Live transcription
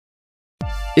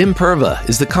Imperva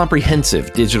is the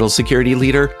comprehensive digital security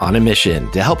leader on a mission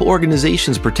to help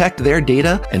organizations protect their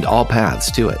data and all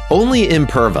paths to it. Only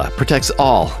Imperva protects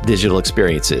all digital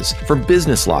experiences, from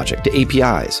business logic to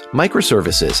APIs,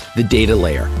 microservices, the data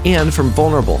layer, and from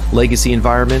vulnerable legacy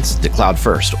environments to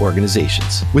cloud-first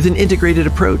organizations. With an integrated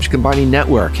approach combining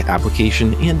network,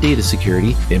 application, and data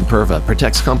security, Imperva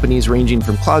protects companies ranging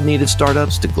from cloud-native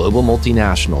startups to global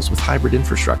multinationals with hybrid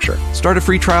infrastructure. Start a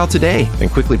free trial today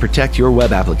and quickly protect your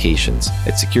web applications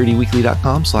at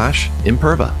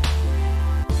securityweekly.com/Imperva.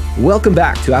 Welcome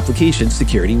back to Application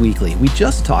Security Weekly. We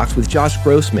just talked with Josh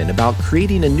Grossman about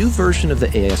creating a new version of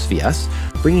the ASVS,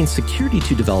 bringing security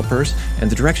to developers, and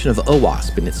the direction of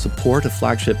OWASP in its support of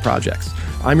flagship projects.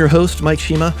 I'm your host, Mike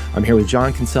Shima. I'm here with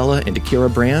John Kinsella and Akira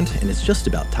Brand, and it's just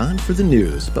about time for the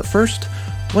news. But first,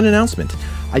 one announcement.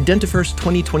 Identiverse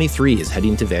 2023 is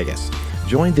heading to Vegas.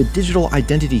 Join the digital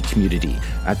identity community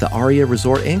at the Aria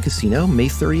Resort and Casino May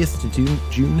 30th to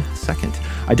June 2nd.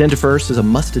 Identiverse is a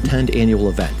must-attend annual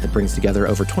event that brings together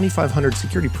over 2,500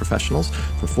 security professionals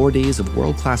for 4 days of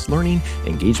world-class learning,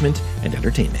 engagement, and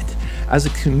entertainment. As a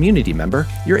community member,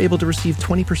 you're able to receive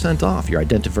 20% off your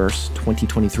Identiverse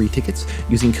 2023 tickets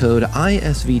using code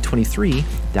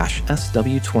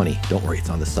ISV23-SW20. Don't worry, it's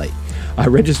on the site.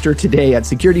 Register today at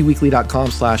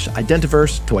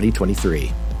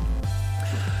securityweekly.com/Identiverse2023.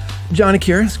 John,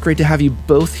 Akira, it's great to have you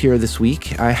both here this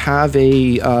week. I have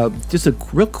just a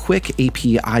real quick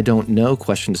AP I don't know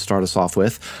question to start us off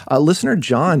with. Listener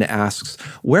John asks,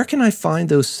 where can I find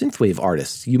those synthwave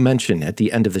artists you mentioned at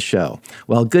the end of the show?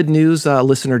 Well, good news,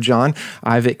 listener John.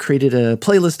 I've created a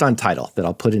playlist on Tidal that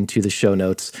I'll put into the show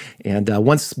notes. And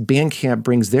once Bandcamp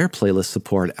brings their playlist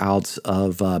support out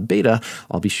of beta,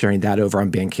 I'll be sharing that over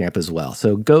on Bandcamp as well.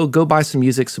 So go buy some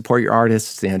music, support your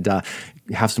artists, and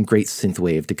have some great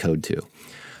synthwave to code to.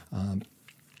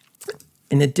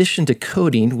 In addition to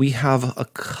coding, we have a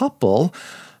couple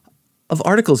of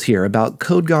articles here about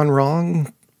code gone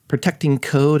wrong, protecting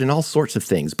code, and all sorts of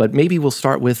things. But maybe we'll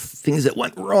start with things that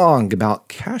went wrong about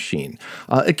caching.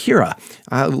 Akira,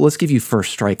 let's give you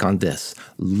first strike on this.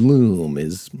 Loom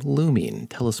is looming.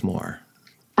 Tell us more.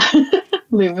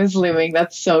 Loom is looming.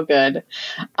 That's so good.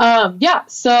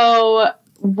 So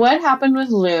what happened with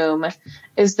Loom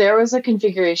is there was a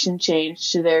configuration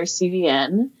change to their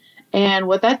CDN. And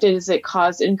what that did is it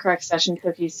caused incorrect session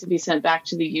cookies to be sent back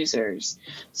to the users.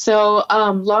 So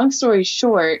long story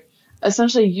short,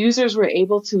 essentially users were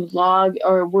able to log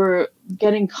or were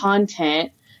getting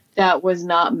content that was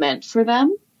not meant for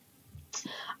them.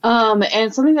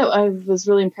 And something that I was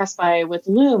really impressed by with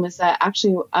Loom is that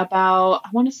actually about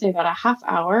a half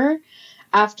hour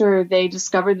after they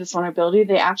discovered this vulnerability,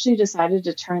 they actually decided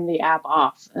to turn the app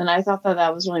off. And I thought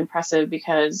that was really impressive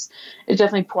because it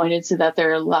definitely pointed to that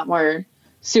they're a lot more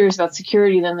serious about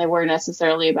security than they were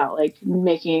necessarily about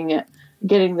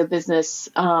getting the business,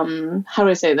 how do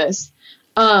I say this?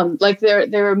 They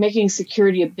were making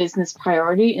security a business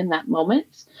priority in that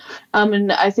moment.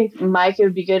 And I think, Mike, it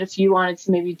would be good if you wanted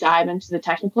to maybe dive into the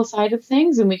technical side of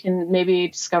things and we can maybe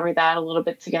discover that a little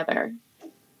bit together.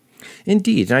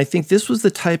 Indeed. And I think this was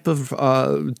the type of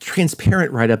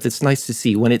transparent write-up that's nice to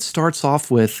see. When it starts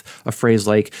off with a phrase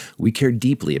like, we care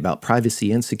deeply about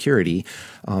privacy and security,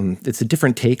 it's a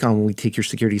different take on when we take your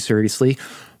security seriously.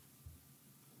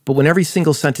 But when every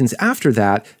single sentence after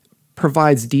that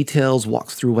provides details,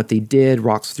 walks through what they did,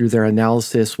 walks through their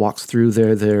analysis, walks through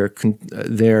their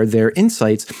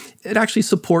insights, it actually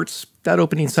supports that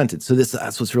opening sentence. So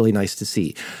that's what's really nice to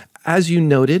see. As you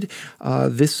noted,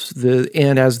 as the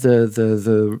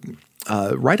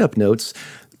write-up notes,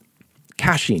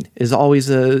 caching is one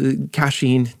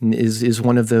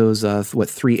of those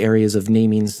 3 areas of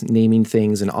naming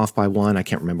things and off by one. I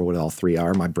can't remember what all 3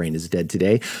 are. My brain is dead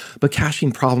today. But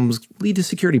caching problems lead to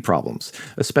security problems,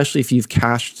 especially if you've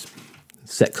cached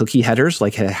set cookie headers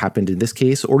like happened in this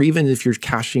case, or even if you're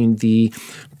caching the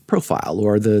profile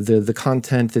or the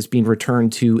content that's being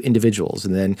returned to individuals,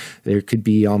 and then there could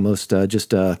be almost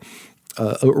just a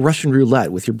Russian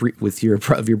roulette with your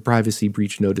privacy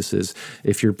breach notices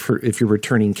if you're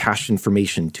returning cached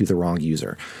information to the wrong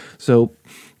user. So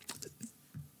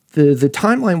the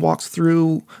timeline walks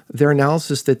through their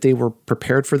analysis that they were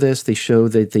prepared for this. They show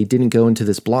that they didn't go into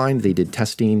this blind. They did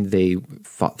testing. They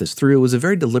thought this through. It was a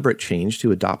very deliberate change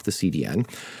to adopt the CDN.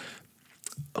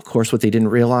 Of course, what they didn't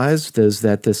realize is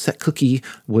that the set cookie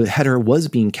header was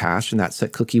being cached, and that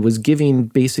set cookie was giving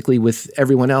basically with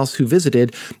everyone else who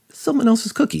visited someone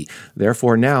else's cookie.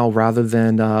 Therefore, now rather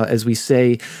than, as we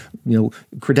say,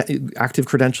 active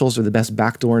credentials are the best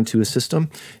backdoor into a system.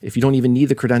 If you don't even need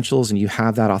the credentials and you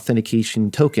have that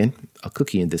authentication token, a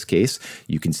cookie in this case,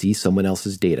 you can see someone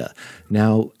else's data.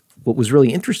 Now, what was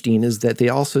really interesting is that they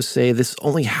also say this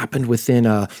only happened within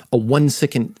a 1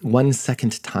 second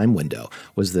time window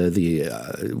was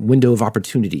the window of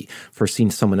opportunity for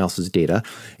seeing someone else's data.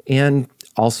 And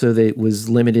also that it was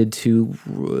limited to,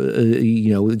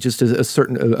 just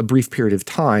a brief period of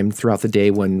time throughout the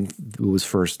day when it was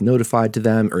first notified to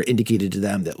them or indicated to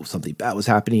them that something bad was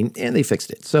happening, and they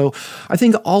fixed it. So I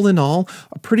think all in all,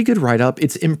 a pretty good write-up.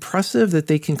 It's impressive that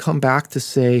they can come back to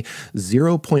say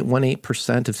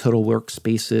 0.18% of total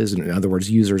workspaces, in other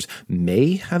words, users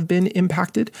may have been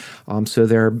impacted. So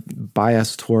they're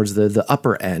biased towards the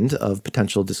upper end of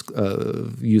potential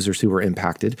users who were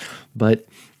impacted. But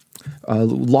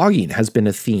logging has been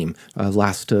a theme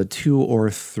last 2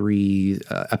 or 3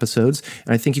 episodes.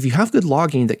 And I think if you have good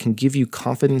logging that can give you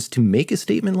confidence to make a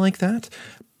statement like that,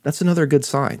 that's another good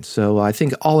sign. So I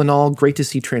think all in all, great to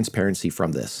see transparency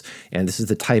from this. And this is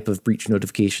the type of breach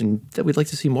notification that we'd like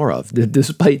to see more of,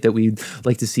 despite that we'd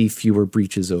like to see fewer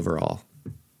breaches overall.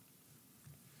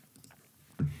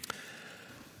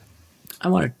 I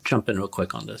want to jump in real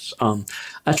quick on this.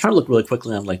 I try to look really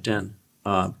quickly on LinkedIn.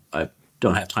 I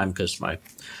don't have time because my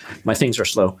things are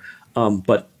slow.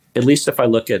 But at least if I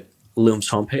look at Loom's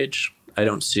homepage, I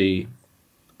don't see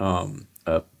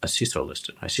a CISO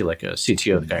listed. I see like a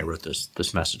CTO, the guy who wrote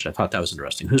this message. I thought that was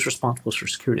interesting. Who's responsible for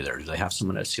security there? Do they have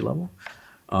someone at C-level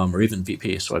or even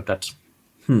VP? So that's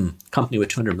company with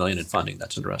 $200 million in funding.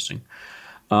 That's interesting.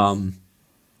 And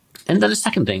then the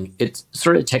second thing, it's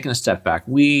sort of taking a step back.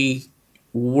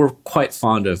 We're quite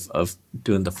fond of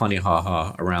doing the funny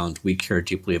ha-ha around we care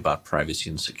deeply about privacy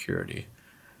and security.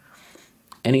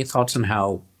 Any thoughts on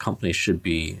how companies should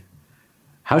be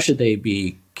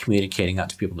communicating out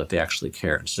to people that they actually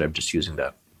care instead of just using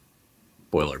that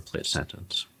boilerplate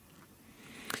sentence?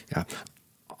 Yeah.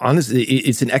 Honestly,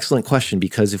 it's an excellent question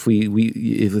because if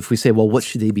we say, well, what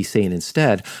should they be saying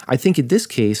instead? I think in this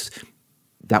case,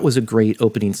 that was a great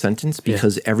opening sentence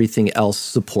because everything else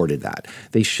supported that.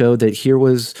 They showed that here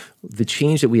was the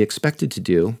change that we expected to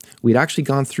do. We'd actually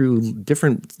gone through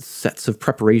different sets of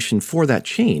preparation for that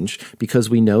change because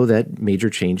we know that major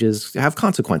changes have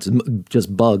consequences,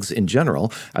 just bugs in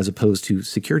general, as opposed to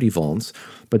security vulns.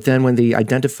 But then when they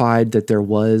identified that there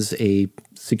was a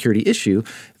security issue,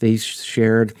 they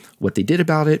shared what they did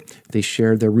about it. They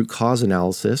shared their root cause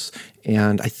analysis.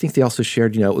 And I think they also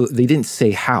shared, they didn't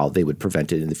say how they would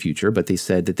prevent it in the future, but they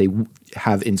said that they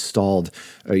have installed,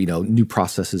 new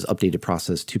processes, updated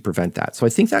process to prevent that. So I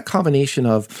think that combination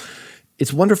of,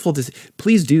 it's wonderful to,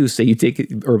 please do say you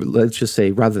take, or let's just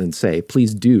say, rather than say,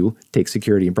 please do take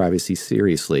security and privacy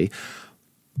seriously,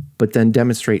 but then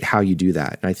demonstrate how you do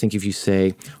that. And I think if you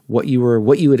say what you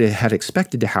would have had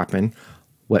expected to happen,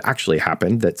 what actually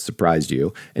happened that surprised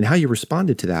you, and how you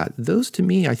responded to that, those to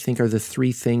me, I think, are the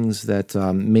 3 things that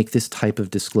make this type of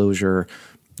disclosure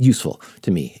useful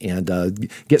to me and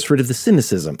gets rid of the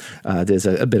cynicism. There's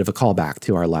a bit of a callback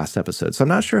to our last episode. So I'm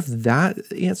not sure if that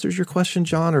answers your question,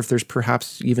 John, or if there's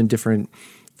perhaps even different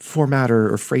format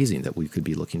or phrasing that we could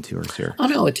be looking towards here. Oh,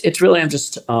 no, it's really, I'm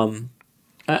just,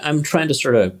 I'm trying to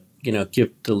sort of,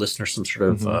 give the listener some sort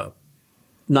of,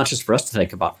 not just for us to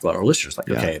think about, but our listeners, like,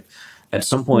 okay, at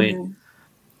some point,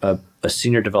 a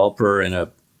senior developer in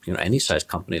any size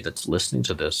company that's listening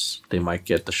to this, they might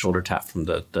get the shoulder tap from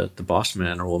the boss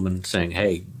man or woman saying,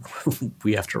 hey,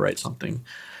 we have to write something.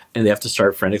 And they have to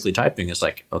start frantically typing. It's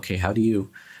like, okay,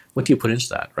 what do you put into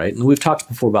that, right? And we've talked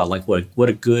before about like what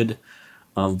a good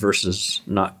versus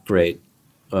not great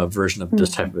version of this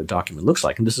type of a document looks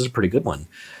like. And this is a pretty good one.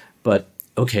 But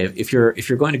okay, if you're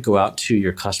going to go out to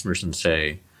your customers and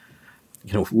say,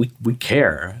 we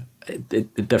care,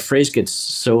 the phrase gets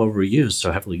so overused,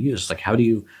 so heavily used. Like,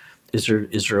 is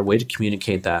there a way to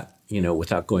communicate that,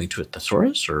 without going to a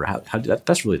thesaurus, or how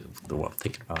that's really the one I'm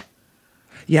thinking about.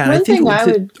 Yeah, One thing I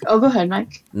would. Oh, go ahead,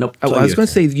 Mike. Nope. I was going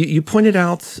to say you pointed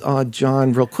out,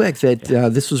 John, real quick that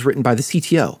this was written by the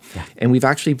CTO, and we've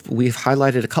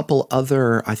highlighted a couple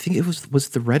other. I think it was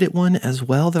the Reddit one as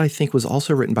well that I think was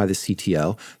also written by the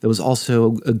CTO. That was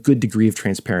also a good degree of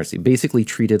transparency, basically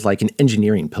treated like an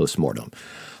engineering postmortem.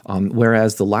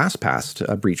 Whereas the last past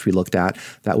breach we looked at,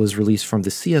 that was released from the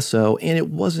CSO, and it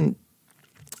wasn't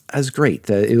as great.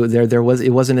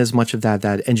 It wasn't as much of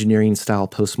that engineering style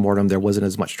postmortem. There wasn't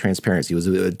as much transparency. It was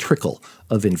a trickle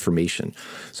of information.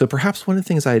 So perhaps one of the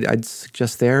things I'd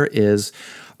suggest there is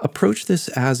approach this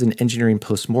as an engineering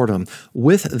postmortem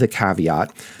with the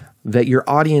caveat that your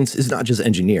audience is not just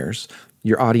engineers.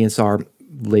 Your audience are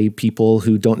lay people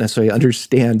who don't necessarily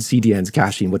understand CDN's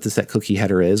caching, what the set cookie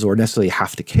header is, or necessarily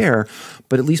have to care,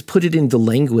 but at least put it into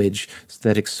language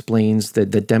that explains, that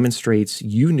demonstrates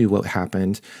you knew what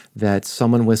happened, that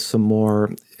someone with some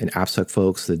more, and AppSec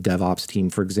folks, the DevOps team,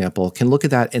 for example, can look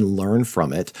at that and learn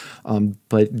from it,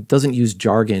 but doesn't use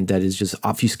jargon that is just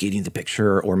obfuscating the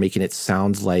picture or making it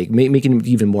sound like, making it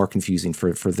even more confusing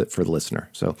for the listener.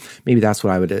 So maybe that's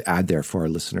what I would add there for our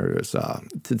listeners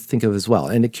to think of as well.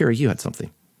 And Akira, you had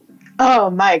something.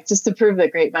 Oh, Mike, just to prove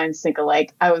that great minds think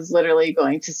alike, I was literally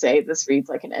going to say this reads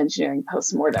like an engineering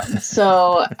postmortem.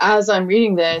 So as I'm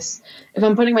reading this, if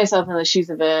I'm putting myself in the shoes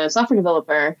of a software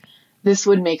developer, this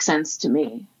would make sense to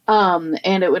me.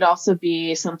 And it would also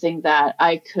be something that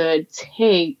I could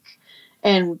take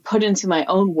and put into my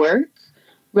own work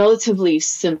relatively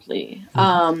simply.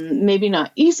 Maybe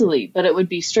not easily, but it would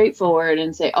be straightforward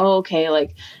and say, oh, okay,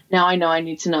 like now I know I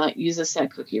need to not use a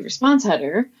set cookie response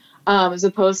header. As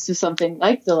opposed to something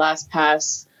like the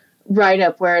LastPass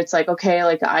write-up where it's like, okay,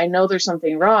 like I know there's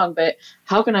something wrong, but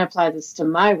how can I apply this to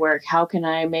my work? How can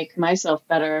I make myself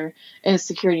better and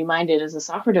security-minded as a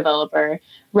software developer?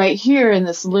 Right here in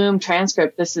this Loom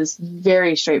transcript, this is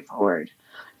very straightforward.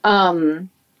 The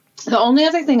only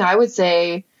other thing I would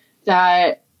say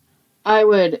that I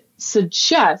would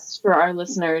suggest for our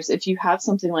listeners, if you have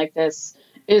something like this,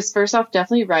 is first off,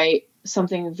 definitely write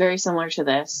something very similar to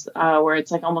this, where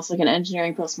it's like almost like an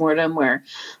engineering postmortem where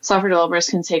software developers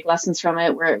can take lessons from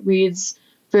it, where it reads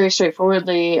very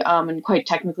straightforwardly and quite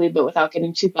technically, but without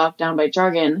getting too bogged down by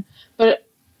jargon. But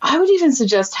I would even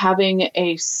suggest having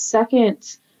a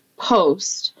second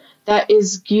post that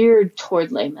is geared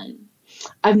toward laymen.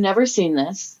 I've never seen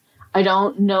this. I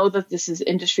don't know that this is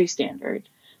industry standard,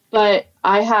 but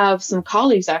I have some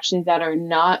colleagues actually that are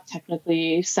not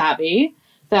technically savvy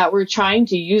that were trying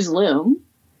to use Loom,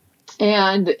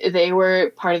 and they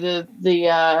were part of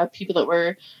the people that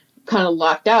were kind of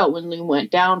locked out when Loom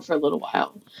went down for a little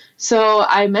while. So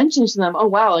I mentioned to them, oh,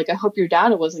 wow, like I hope your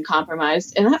data wasn't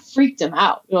compromised. And that freaked them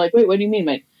out. They're like, wait, what do you mean,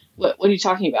 mate? What are you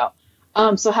talking about?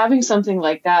 So having something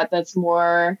like that that's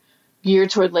more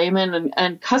geared toward laymen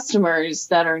and customers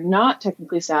that are not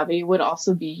technically savvy would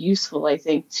also be useful, I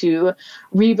think, to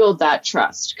rebuild that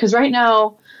trust. Because right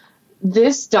now,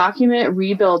 this document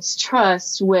rebuilds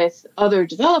trust with other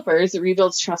developers. It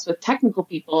rebuilds trust with technical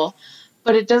people,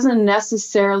 but it doesn't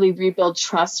necessarily rebuild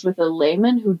trust with a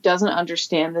layman who doesn't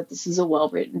understand that this is a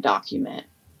well-written document.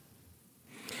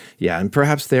 Yeah, and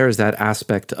perhaps there is that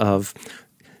aspect of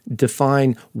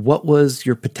define what was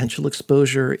your potential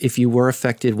exposure if you were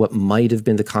affected, what might have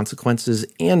been the consequences,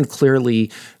 and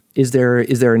clearly, is there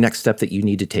a next step that you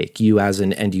need to take, you as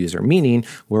an end user? Meaning,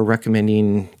 we're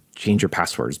recommending change your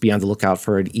passwords, be on the lookout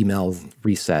for an email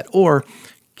reset, or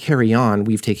carry on.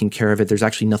 We've taken care of it. There's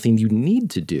actually nothing you need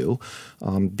to do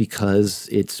because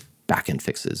it's backend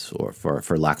fixes, or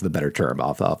for lack of a better term,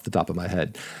 off the top of my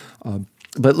head.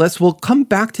 But we'll come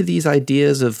back to these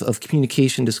ideas of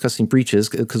communication, discussing breaches,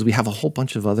 because we have a whole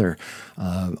bunch of other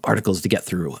articles to get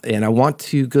through. And I want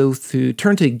to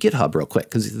turn to GitHub real quick,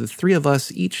 because the three of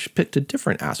us each picked a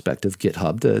different aspect of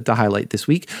GitHub to highlight this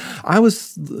week. I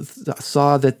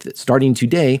saw that starting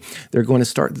today,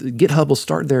 GitHub will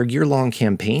start their year-long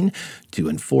campaign to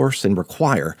enforce and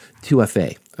require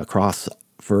 2FA across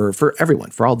for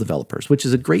everyone, for all developers, which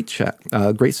is a great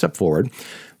step forward.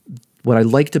 What I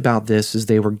liked about this is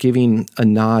they were giving a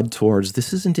nod towards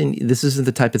this isn't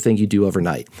the type of thing you do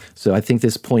overnight. So I think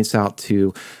this points out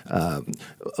to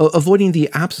avoiding the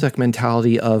AppSec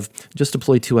mentality of just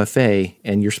deploy 2FA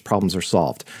and your problems are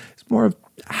solved. It's more of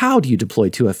how do you deploy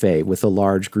 2FA with a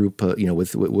large group,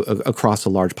 across a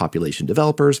large population of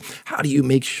developers? How do you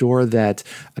make sure that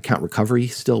account recovery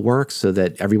still works so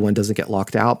that everyone doesn't get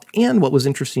locked out? And what was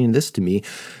interesting in this to me,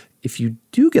 if you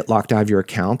do get locked out of your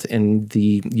account and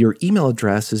your email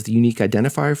address is the unique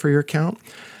identifier for your account,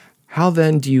 how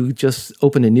then do you just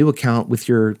open a new account with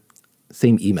your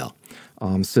same email?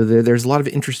 So there's a lot of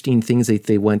interesting things that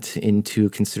they went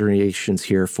into considerations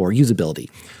here for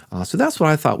usability. So that's what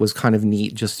I thought was kind of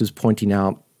neat, just as pointing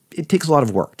out it takes a lot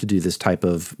of work to do this type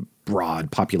of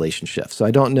broad population shift. So I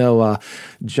don't know,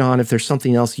 John, if there's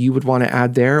something else you would want to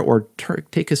add there, or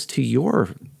take us to your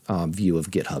view of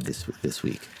GitHub this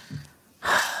week.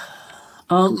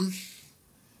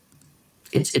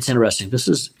 It's interesting.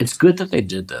 It's good that they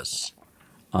did this,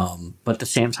 but at the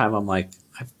same time, I'm like,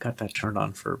 I've got that turned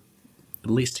on for at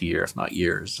least a year, if not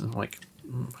years. And I'm like,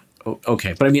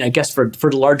 okay. But I mean, I guess for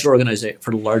the larger organization,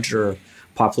 for the larger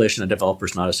population of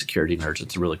developers, not as security nerds,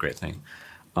 it's a really great thing.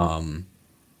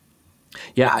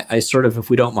 Yeah, I sort of, if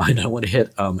we don't mind, I want to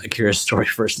hit Akira's story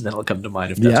first, and then it'll come to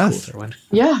mind if that's cool with everyone.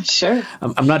 Yeah, sure.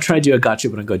 I'm not trying to do a gotcha,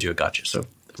 but I'm going to do a gotcha. So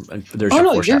there's your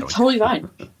foreshadowing. You're totally fine.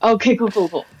 Okay,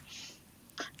 cool.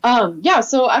 Yeah,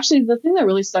 so actually the thing that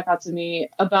really stuck out to me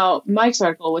about Mike's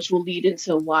article, which will lead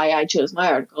into why I chose my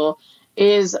article,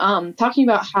 is talking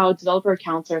about how developer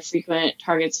accounts are frequent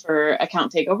targets for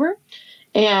account takeover.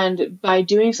 And by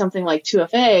doing something like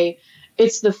 2FA,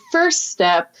 it's the first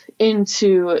step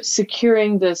into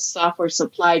securing this software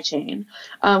supply chain.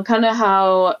 Kind of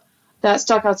how that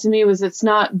stuck out to me was it's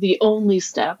not the only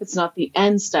step, it's not the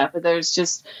end step, but it's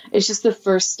just the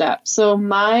first step. So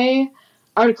my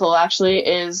article actually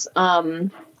is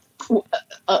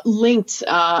linked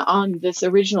on this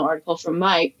original article from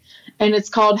Mike, and it's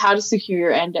called How to Secure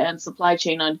Your End-to-End Supply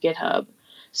Chain on GitHub.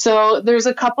 So there's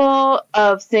a couple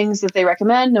of things that they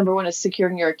recommend. Number one is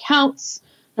securing your accounts.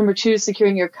 Number two is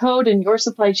securing your code in your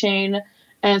supply chain,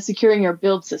 and securing your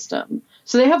build system.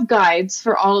 So they have guides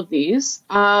for all of these.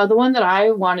 The one that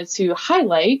I wanted to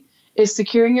highlight is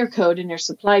securing your code in your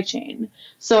supply chain.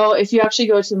 So if you actually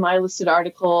go to my listed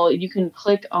article, you can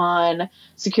click on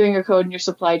securing your code in your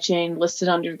supply chain listed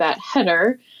under that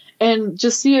header and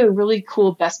just see a really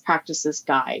cool best practices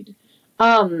guide.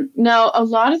 Now, a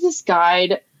lot of this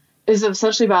guide is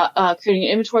essentially about creating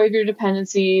an inventory of your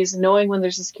dependencies, knowing when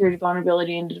there's a security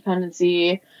vulnerability in a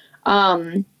dependency,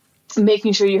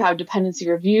 making sure you have dependency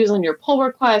reviews on your pull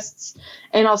requests,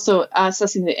 and also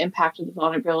assessing the impact of the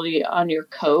vulnerability on your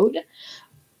code.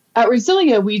 At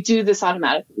Resilia, we do this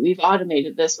automatically. We've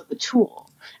automated this with a tool.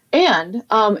 And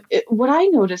what I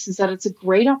notice is that it's a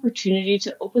great opportunity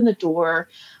to open the door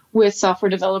with software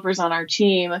developers on our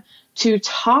team to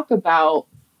talk about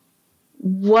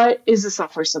what is a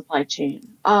software supply chain?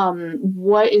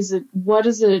 What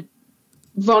does a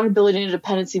vulnerability and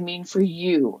dependency mean for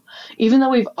you? Even though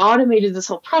we've automated this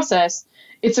whole process,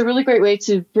 it's a really great way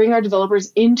to bring our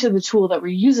developers into the tool that we're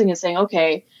using and saying,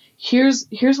 okay, here's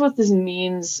what this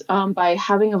means by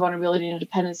having a vulnerability and a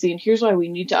dependency, and here's why we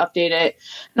need to update it.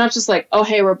 Not just like, oh,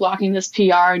 hey, we're blocking this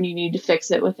PR and you need to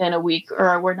fix it within a week,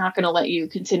 or we're not going to let you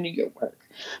continue your work.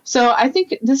 So I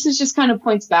think this is just kind of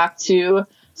points back to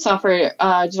software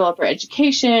developer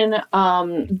education,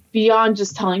 beyond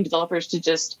just telling developers to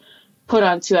just put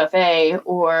on 2FA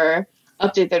or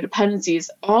update their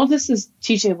dependencies. All this is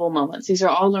teachable moments. These are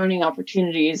all learning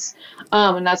opportunities.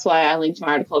 And that's why I linked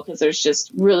my article, because there's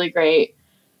just really great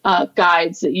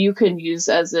guides that you can use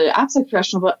as an AppSec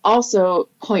professional, but also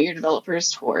point your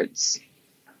developers towards.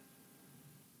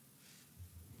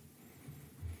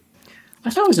 I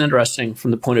thought it was interesting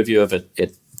from the point of view of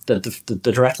the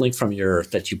direct link from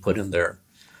that you put in there.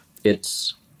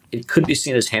 It could be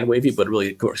seen as hand wavy, but it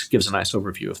really gives a nice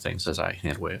overview of things as I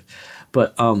hand wave.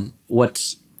 But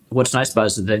what's nice about it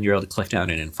is that then you're able to click down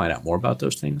in and find out more about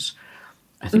those things.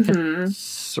 I think I'd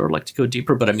sort of like to go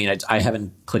deeper, but I mean, I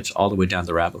haven't clicked all the way down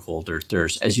the rabbit hole.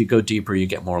 There's as you go deeper, you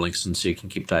get more links, and so you can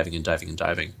keep diving and diving and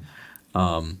diving.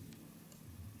 So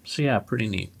yeah, pretty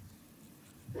neat.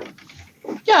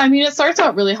 Yeah, I mean, it starts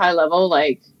out really high level,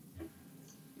 like,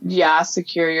 yeah,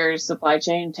 secure your supply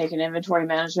chain, take an inventory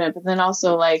management, but then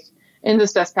also like in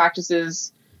this best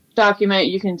practices document,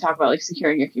 you can talk about like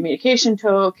securing your communication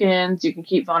tokens. You can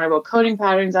keep vulnerable coding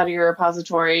patterns out of your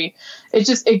repository.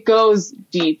 It goes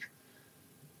deep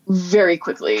very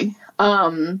quickly,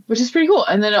 which is pretty cool.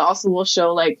 And then it also will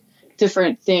show like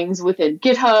different things within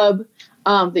GitHub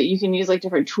that you can use, like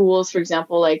different tools. For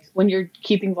example, like when you're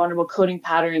keeping vulnerable coding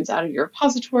patterns out of your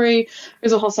repository,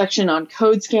 there's a whole section on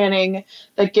code scanning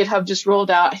that GitHub just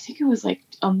rolled out. I think it was like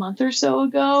a month or so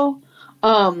ago,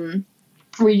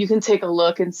 where you can take a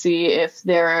look and see if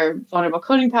there are vulnerable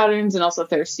coding patterns and also if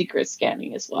there's secret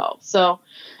scanning as well. So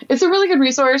it's a really good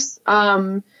resource.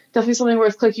 Definitely something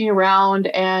worth clicking around,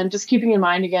 and just keeping in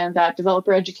mind, again, that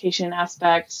developer education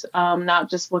aspect, not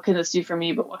just what can this do for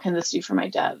me, but what can this do for my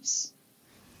devs?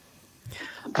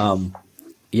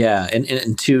 Yeah,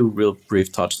 and two real brief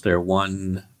thoughts there.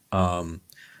 One,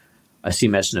 I see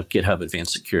mention of GitHub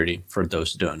Advanced Security. For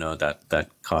those who don't know, that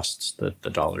costs the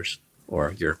dollars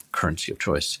or your currency of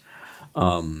choice.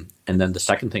 And then the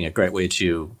second thing, a great way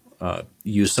to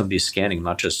use some of these scanning,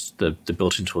 not just the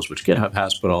built-in tools which GitHub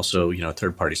has, but also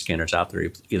third-party scanners out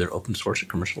there, either open source or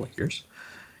commercial like yours,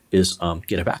 is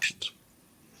GitHub Actions,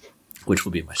 which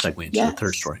will be my segue into the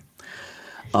third story.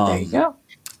 There you go.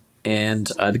 And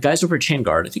the guys over at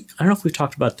ChainGuard, I don't know if we've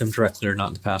talked about them directly or not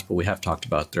in the past, but we have talked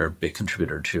about their big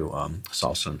contributor to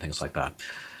Salsa and things like that.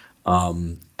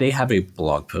 They have a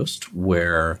blog post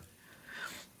where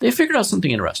they figured out something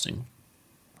interesting.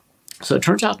 So it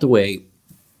turns out the way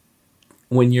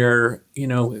when you're,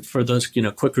 for those,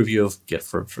 quick review of Git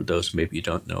for those maybe you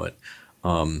don't know it,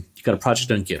 you got a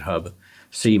project on GitHub,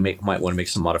 so you might want to make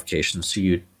some modifications. So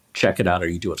you check it out, or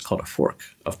you do what's called a fork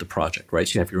of the project, right?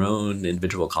 So you have your own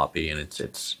individual copy, and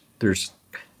there's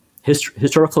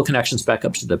historical connections back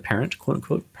up to the parent, quote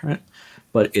unquote parent,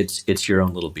 but it's your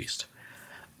own little beast.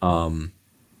 And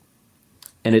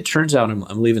it turns out,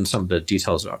 I'm leaving some of the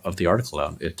details of the article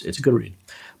out. It's a good read,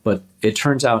 but it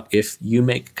turns out if you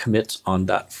make commits on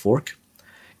that fork,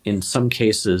 in some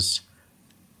cases,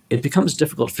 it becomes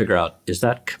difficult to figure out, is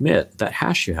that commit, that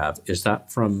hash you have, is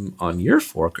that from on your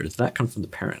fork, or does that come from the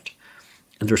parent?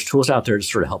 And there's tools out there to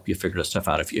sort of help you figure this stuff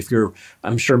out. If you're,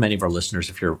 I'm sure many of our listeners,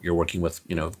 if you're working with,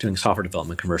 doing software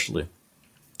development commercially,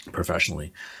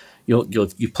 professionally, you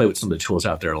play with some of the tools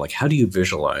out there, like how do you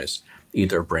visualize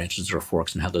either branches or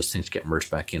forks and how those things get merged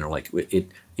back in, or like where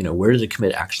did the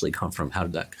commit actually come from? How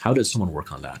did someone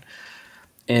work on that?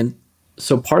 And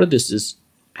so part of this is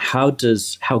how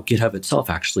GitHub itself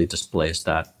actually displays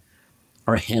that,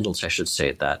 or handles, I should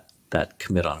say, that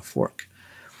commit on a fork.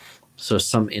 So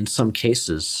in some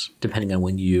cases, depending on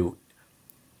when you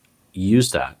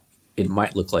use that, it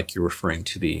might look like you're referring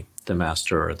to the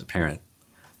master or the parent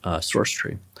source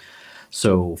tree.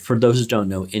 So for those who don't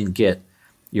know, in Git,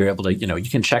 you're able to, you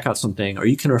can check out something, or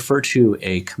you can refer to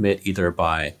a commit either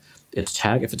by its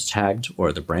tag, if it's tagged,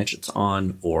 or the branch it's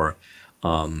on, or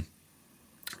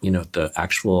the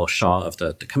actual SHA of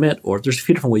the commit, or there's a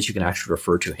few different ways you can actually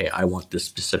refer to, hey, I want this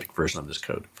specific version of this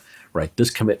code, right? This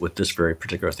commit with this very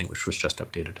particular thing, which was just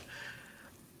updated.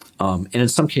 And in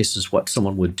some cases, what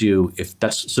someone would do,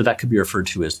 so that could be referred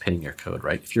to as pinning your code,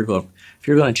 right? If you're going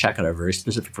to check out a very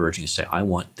specific version, you say, I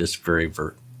want this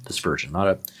this version,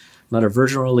 not a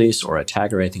version release or a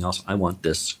tag or anything else. I want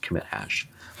this commit hash.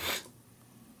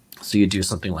 So you do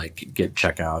something like git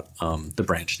checkout, the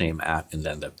branch name at, and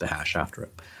then the hash after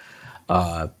it.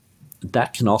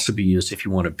 That can also be used if you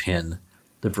want to pin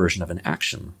the version of an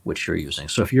action which you're using.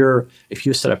 So if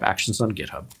you set up actions on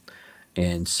GitHub,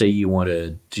 and say you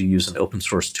wanted to use an open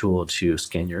source tool to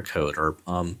scan your code, or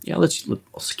let's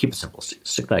keep it simple.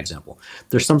 Stick that example.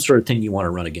 There's some sort of thing you want to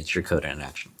run against your code in an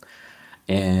action,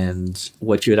 and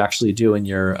what you would actually do in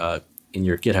your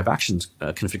GitHub Actions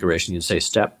configuration, you'd say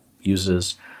step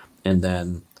uses, and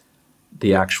then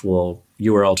the actual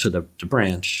URL to the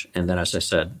branch, and then, as I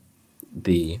said,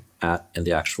 the at and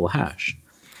the actual hash.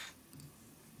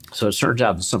 So it turns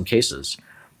out in some cases,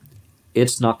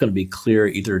 it's not going to be clear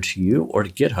either to you or to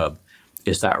GitHub,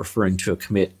 is that referring to a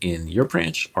commit in your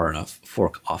branch or a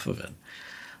fork off of it?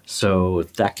 So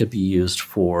that could be used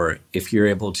for, if you're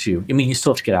able to, you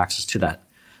still have to get access to that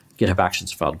GitHub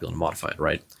Actions file to be able to modify it,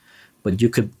 right? But you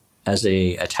could, as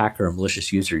a attacker or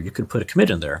malicious user, you could put a commit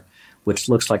in there, which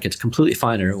looks like it's completely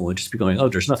fine, and everyone would just be going, oh,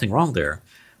 there's nothing wrong there,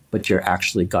 but you're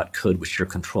actually got code which you're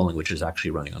controlling, which is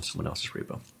actually running on someone else's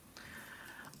repo.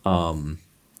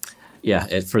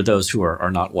 For those who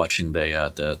are not watching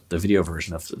the video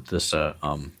version of this,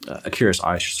 Akira's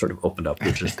eyes sort of opened up,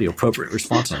 which is the appropriate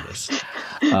response on this.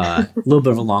 A little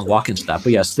bit of a long walk into that,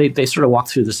 but yes, they sort of walk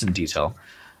through this in detail,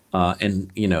 and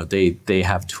they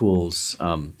have tools.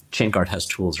 ChainGuard has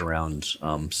tools around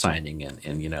signing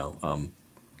and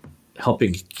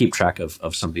helping keep track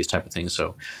of some of these type of things.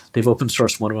 So they've open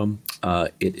sourced one of them.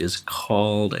 It is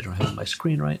called, I don't have it on my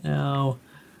screen right now.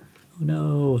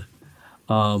 Oh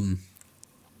no.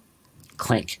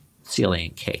 Clank,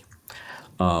 C-L-A-N-K,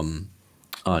 on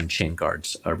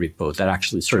ChainGuard's repo. That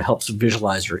actually sort of helps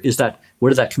visualize, where did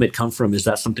that commit come from? Is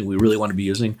that something we really want to be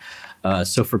using?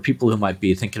 So for people who might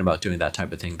be thinking about doing that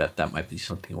type of thing, that might be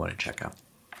something you want to check out.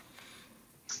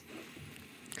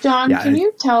 John, can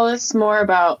you tell us more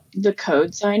about the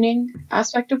code signing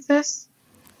aspect of this?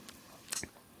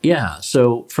 Yeah,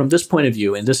 so from this point of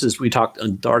view, and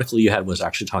the article you had was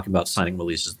actually talking about signing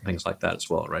releases and things like that as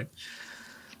well, right?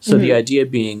 So the idea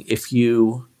being,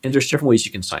 and there's different ways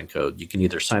you can sign code. You can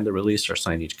either sign the release or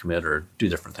sign each commit or do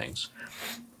different things.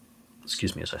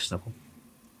 Excuse me as I sniffle.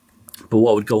 But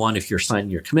what would go on if you're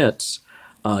signing your commits,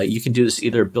 you can do this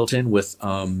either built in with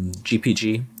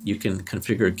GPG. You can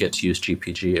configure Git to use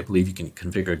GPG. I believe you can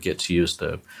configure Git to use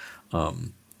the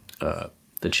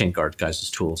ChainGuard guys'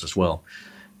 tools as well.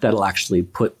 That'll actually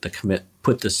put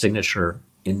the signature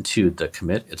into the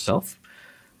commit itself.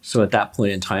 So at that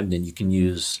point in time, then you can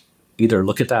either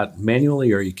look at that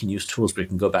manually, or you can use tools, but you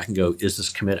can go back and go, is this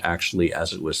commit actually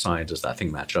as it was signed? Does that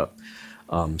thing match up?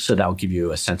 So that will give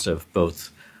you a sense of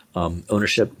both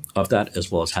ownership of that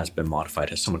as well as has been modified.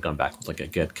 Has someone gone back with like a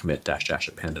git commit dash dash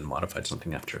append and modified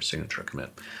something after a signature commit?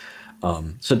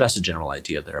 So that's a general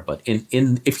idea there. But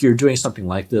if you're doing something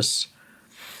like this,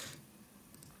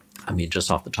 I mean, just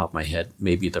off the top of my head,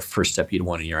 maybe the first step you'd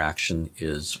want in your action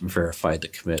is verify the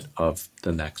commit of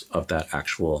that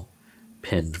actual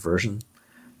pinned version,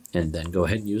 and then go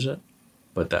ahead and use it.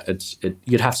 But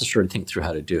you'd have to sort of think through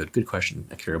how to do it. Good question,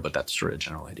 Akira, but that's sort of a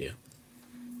general idea.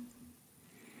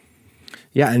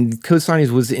 Yeah, and code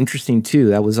signings was interesting too.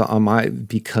 That was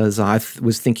because I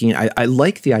was thinking I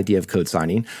like the idea of code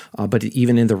signing, but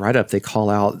even in the write-up they call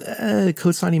out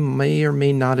code signing may or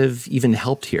may not have even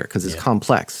helped here because it's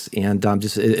complex. And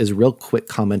just as a real quick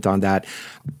comment on that,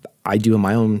 I do in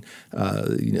my own,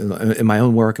 in my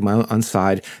own work, in my own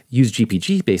side, use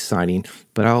GPG-based signing,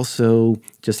 but I also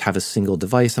just have a single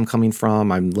device I'm coming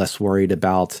from. I'm less worried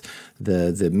about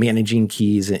the managing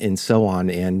keys and so on,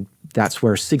 and that's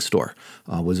where Sigstore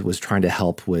was trying to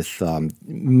help with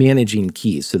managing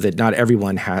keys, so that not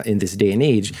everyone in this day and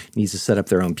age needs to set up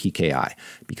their own PKI,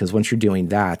 because once you're doing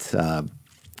that,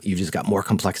 you've just got more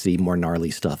complexity, more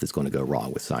gnarly stuff that's going to go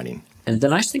wrong with signing. And the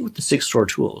nice thing with the Sigstore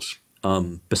tools,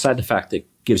 beside the fact that it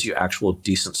gives you actual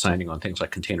decent signing on things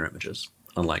like container images,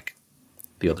 unlike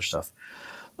the other stuff.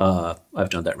 I've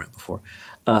done that rant before.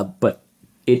 But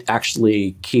it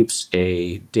actually keeps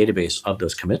a database of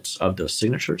those commits, of those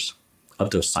signatures, of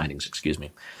those signings, excuse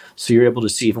me. So you're able to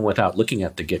see, even without looking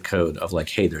at the Git code, of like,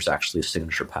 hey, there's actually a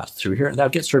signature passed through here. And that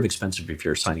would get sort of expensive if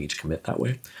you're signing each commit that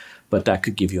way. But that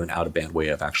could give you an out-of-band way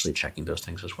of actually checking those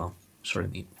things as well. Sort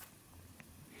of neat.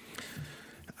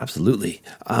 Absolutely.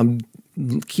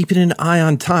 Keeping an eye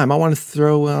on time, I want to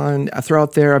throw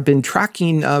out there. I've been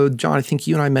tracking, John, I think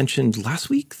you and I mentioned last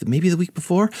week, maybe the week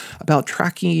before, about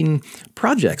tracking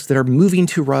projects that are moving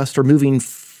to Rust or moving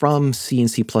from C and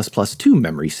C++ to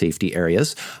memory safety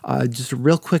areas. Just a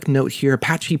real quick note here,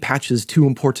 Apache patches 2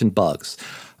 important bugs.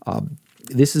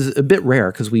 This is a bit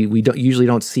rare because we usually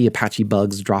don't see Apache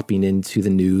bugs dropping into the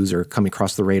news or coming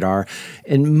across the radar.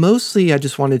 And mostly I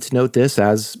just wanted to note this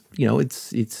as,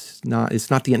 it's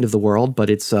not the end of the world, but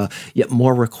it's yet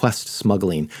more request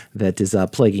smuggling that is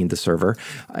plaguing the server.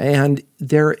 And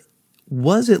there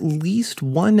was at least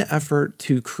one effort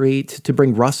to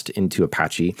bring Rust into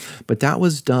Apache, but that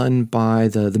was done by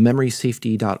the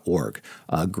memorysafety.org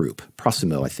group.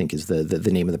 Proximo, I think, is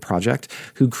the name of the project,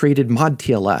 who created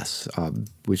ModTLS,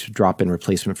 which is a drop-in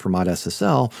replacement for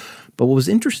ModSSL. But what was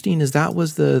interesting is that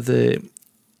was the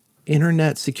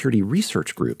Internet Security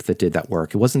Research Group that did that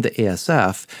work. It wasn't the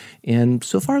ASF. And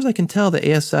so far as I can tell, the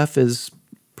ASF is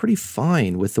pretty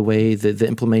fine with the way the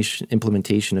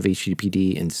implementation of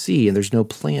HTTPD in C, and there's no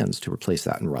plans to replace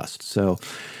that in Rust. So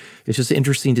it's just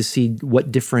interesting to see what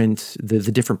the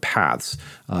different paths,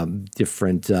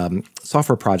 different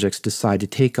software projects decide to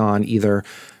take on. Either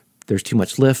there's too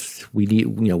much lift, we need,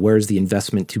 where's the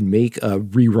investment to make a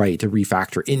rewrite, a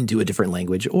refactor into a different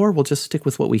language, or we'll just stick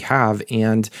with what we have.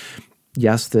 And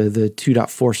yes, the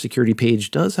 2.4 security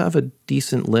page does have a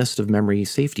decent list of memory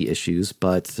safety issues,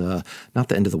 but not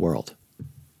the end of the world.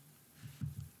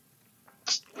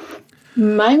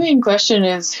 My main question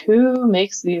is, who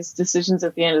makes these decisions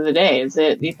at the end of the day? Is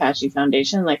it the Apache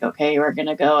Foundation? Like, okay, we're going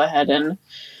to go ahead and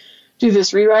do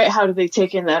this rewrite. How do they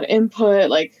take in that input?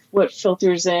 Like, what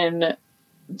filters in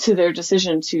to their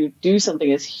decision to do something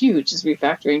as huge as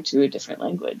refactoring to a different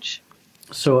language?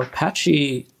 So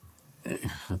Apache...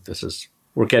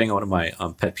 we're getting one of my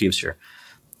pet peeves here.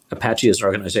 Apache is an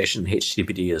organization,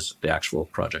 HTTPD is the actual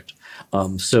project.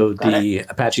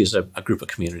 Apache is a group of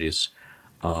communities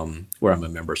where I'm a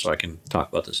member, so I can talk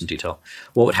about this in detail.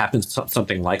 What would happen to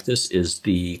something like this is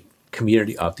the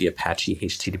community of the Apache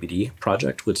HTTPD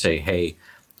project would say, hey,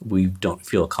 we don't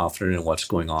feel confident in what's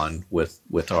going on with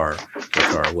our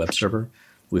web server.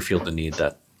 We feel the need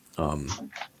that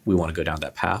we want to go down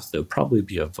that path. There'll probably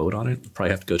be a vote on it. We'll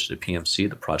probably have to go to the PMC,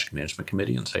 the Project Management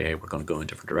Committee, and say, hey, we're going to go in a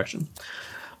different direction.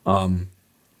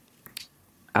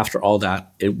 After all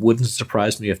that, it wouldn't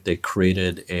surprise me if they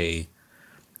created a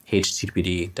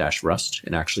HTTPD-Rust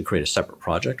and actually create a separate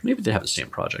project. Maybe they have the same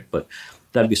project, but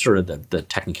that'd be sort of the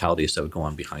technicalities that would go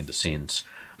on behind the scenes.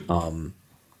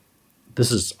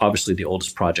 This is obviously the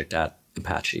oldest project at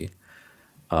Apache.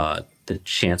 The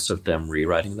chance of them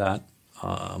rewriting that,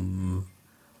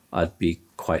 I'd be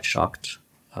quite shocked.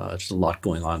 There's a lot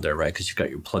going on there, right? Because you've got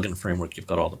your plugin framework, you've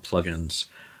got all the plugins,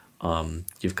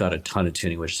 you've got a ton of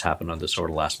tuning which has happened on this over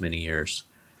the last many years.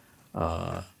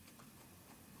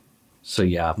 So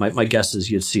yeah, my guess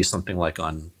is you'd see something like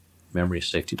on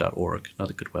memorysafety.org,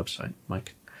 another good website,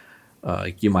 Mike.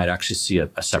 you might actually see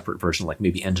a separate version, like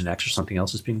maybe Nginx or something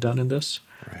else is being done in this.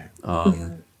 Right.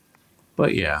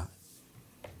 But yeah.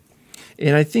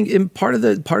 And I think part of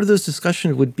those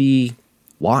discussion would be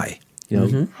why.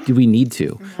 Do we need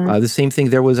to? The same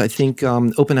thing. There was, I think,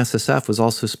 OpenSSF was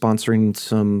also sponsoring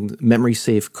some memory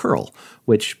safe curl,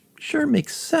 which sure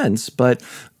makes sense, but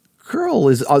curl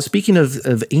is, speaking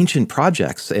of ancient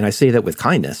projects, and I say that with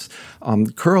kindness,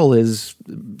 curl is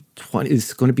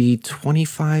going to be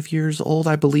 25 years old,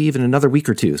 I believe, in another week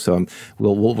or two. So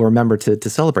we'll remember to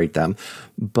celebrate them.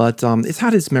 But it's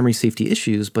had its memory safety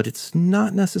issues, but it's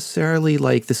not necessarily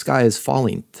like the sky is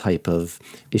falling type of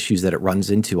issues that it runs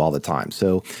into all the time.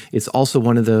 So it's also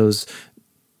one of those,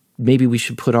 maybe we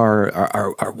should put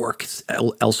our work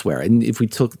elsewhere. And if we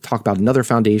talk about another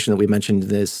foundation that we mentioned in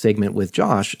this segment with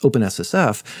Josh,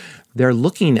 OpenSSF, they're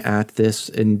looking at this,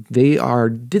 and they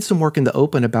did some work in the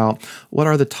open about what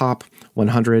are the top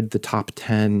 100, the top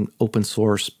 10 open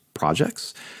source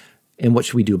projects, and what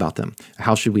should we do about them?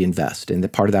 How should we invest? And the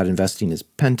part of that investing is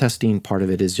pen testing. Part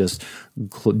of it is just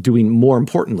more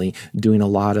importantly, doing a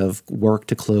lot of work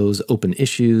to close open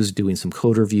issues, doing some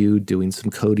code review, doing some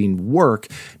coding work,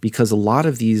 because a lot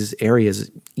of these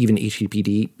areas, even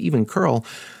HTTPD, even curl,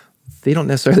 they don't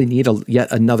necessarily need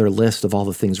yet another list of all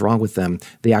the things wrong with them.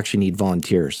 They actually need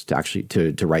volunteers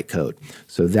to write code.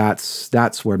 So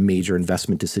that's where major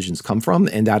investment decisions come from.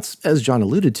 And that's, as John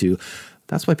alluded to,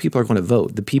 that's why people are going to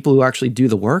vote. The people who actually do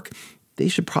the work, they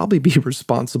should probably be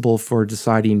responsible for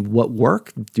deciding what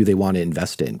work do they want to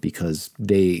invest in, because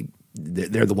they're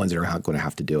the ones that are going to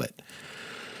have to do it.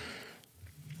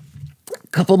 A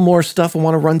couple more stuff I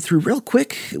want to run through real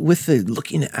quick with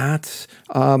looking at,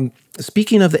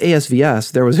 speaking of the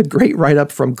ASVS, there was a great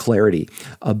write-up from Clarity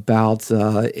about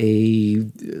a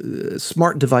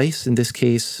smart device. In this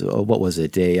case, what was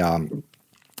it?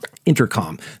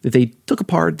 Intercom that they took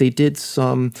apart. They did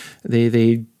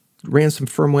they ran some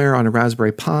firmware on a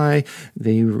Raspberry Pi.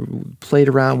 They played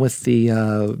around with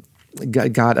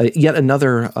got yet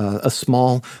another a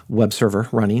small web server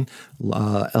running,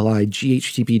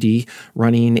 LIGHTPD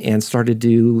running, and started to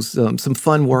do some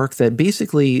fun work that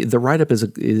basically the write-up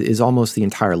is almost the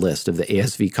entire list of the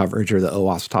ASV coverage, or the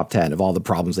OWASP top 10 of all the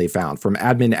problems they found, from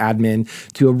admin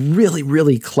to a really,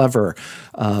 really clever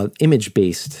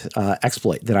image-based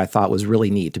exploit that I thought was really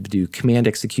neat, to do command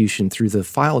execution through the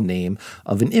file name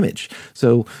of an image.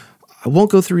 So I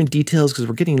won't go through in details because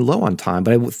we're getting low on time,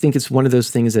 but I think it's one of those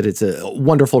things that it's a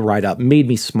wonderful write-up, made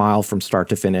me smile from start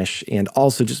to finish, and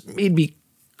also just made me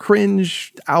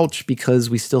cringe, ouch, because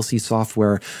we still see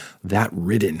software that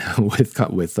ridden with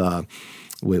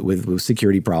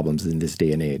security problems in this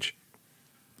day and age.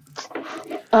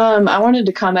 I wanted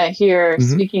to comment here,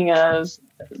 speaking of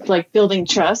like building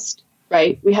trust,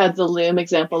 right? We had the Loom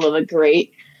example of a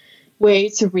great way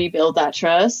to rebuild that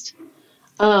trust.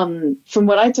 From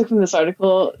what I took from this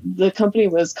article, the company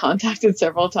was contacted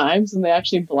several times and they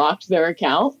actually blocked their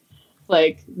account.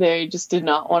 Like, they just did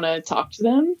not want to talk to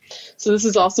them. So this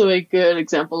is also a good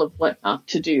example of what not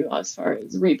to do as far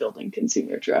as rebuilding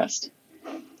consumer trust.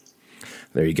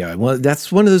 There you go. Well,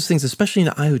 that's one of those things, especially in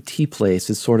an IoT place.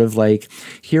 It's sort of like,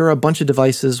 here are a bunch of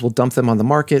devices, we'll dump them on the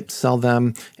market, sell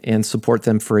them, and support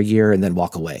them for a year, and then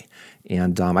walk away.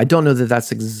 And I don't know that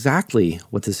that's exactly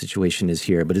what the situation is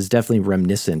here, but it's definitely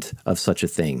reminiscent of such a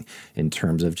thing in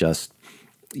terms of just,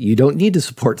 you don't need to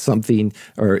support something,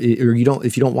 or you don't,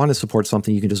 if you don't want to support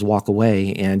something, you can just walk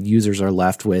away, and users are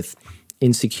left with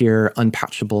insecure,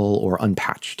 unpatchable, or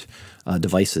unpatched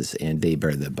devices, and they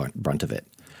bear the brunt of it.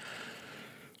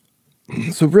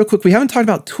 So real quick, we haven't talked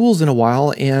about tools in a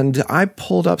while, and I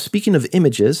pulled up, speaking of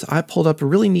images, I pulled up a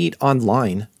really neat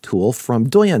online tool from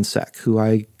Doyensec, who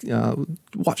I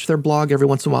watch their blog every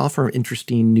once in a while for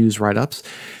interesting news write-ups.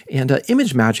 And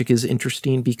Image Magic is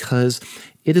interesting because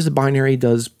it is a binary,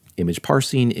 does image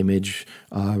parsing, image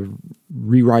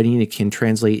rewriting. It can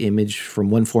translate image from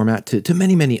one format to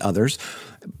many, many others.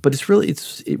 But it's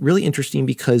really interesting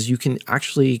because you can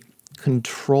actually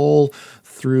control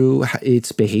through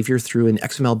its behavior through an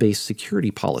XML-based security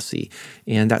policy.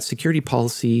 And that security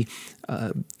policy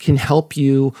can help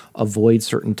you avoid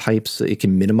certain types. It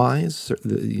can minimize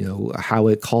how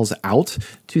it calls out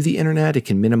to the internet. It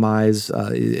can minimize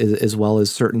as well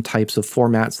as certain types of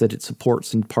formats that it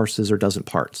supports and parses or doesn't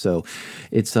parse. So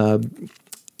it's a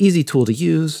easy tool to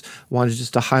use. Wanted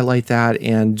just to highlight that.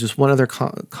 And just one other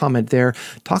comment there,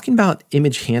 talking about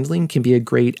image handling can be a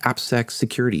great AppSec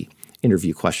security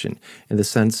interview question in the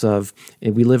sense of,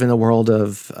 if we live in a world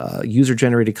of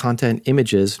user-generated content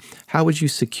images, how would you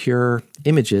secure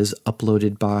images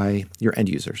uploaded by your end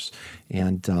users?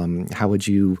 And how would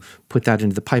you put that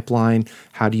into the pipeline?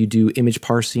 How do you do image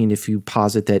parsing if you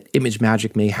posit that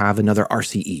ImageMagick may have another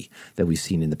RCE that we've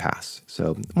seen in the past?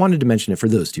 So I wanted to mention it for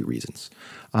those two reasons.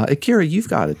 Akira, you've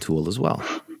got a tool as well.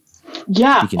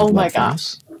 Yeah. Speaking of Oh my web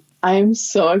gosh. things. I'm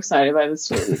so excited by this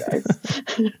tool, you guys.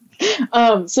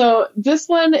 So this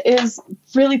one is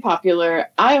really popular.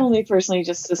 I only personally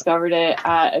just discovered it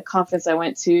at a conference I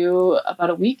went to about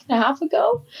a week and a half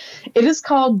ago. It is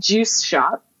called Juice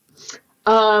Shop.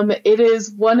 It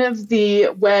is one of the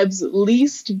web's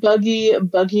least buggy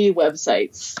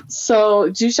websites. So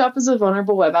Juice Shop is a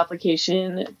vulnerable web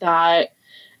application that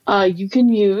you can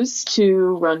use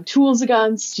to run tools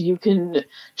against. You can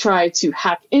try to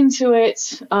hack into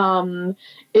it.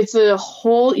 It's a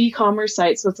whole e-commerce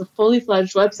site, so it's a fully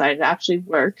fledged website. It actually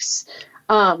works,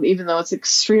 even though it's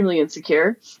extremely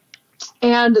insecure.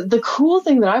 And the cool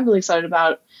thing that I'm really excited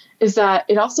about is that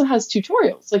it also has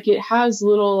tutorials. Like, it has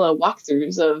little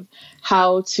walkthroughs of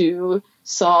how to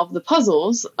solve the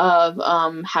puzzles of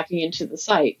hacking into the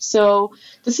site. So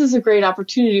this is a great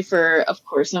opportunity for, of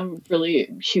course, I'm really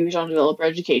huge on developer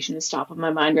education. It's top of my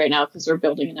mind right now because we're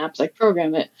building an AppSec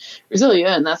program at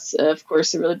Brasilia, and that's, of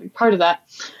course, a really big part of that.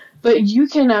 But you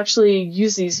can actually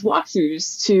use these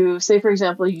walkthroughs to, say, for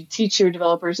example, you teach your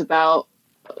developers about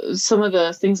some of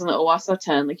the things on the OWASP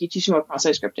 10, like you teach them about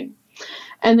cross-site scripting.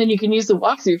 And then you can use the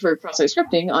walkthrough for cross-site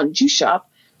scripting on Juice Shop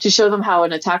to show them how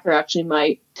an attacker actually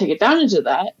might take advantage of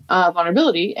that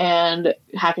vulnerability and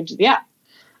hack into the app.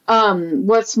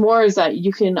 What's more is that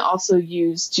you can also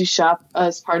use Juice Shop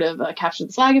as part of Capture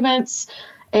the Flag events.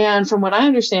 And from what I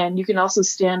understand, you can also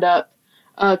stand up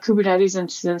Kubernetes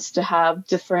instance to have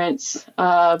different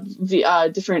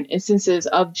instances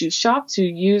of Juice Shop to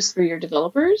use for your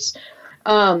developers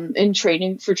in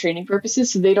training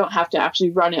purposes, so they don't have to actually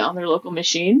run it on their local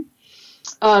machine.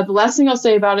 The last thing I'll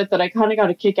say about it that I kind of got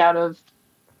a kick out of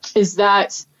is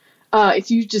that if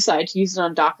you decide to use it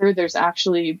on Docker, there's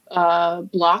actually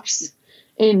blocks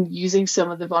in using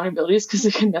some of the vulnerabilities because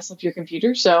it can mess up your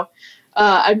computer. So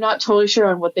I'm not totally sure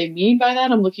on what they mean by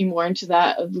that. I'm looking more into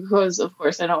that because, of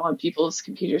course, I don't want people's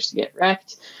computers to get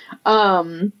wrecked.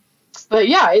 But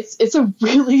yeah, it's a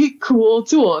really cool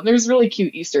tool, and there's really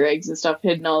cute Easter eggs and stuff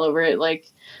hidden all over it. Like,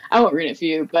 I won't read it for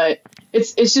you, but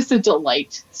it's just a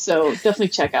delight. So definitely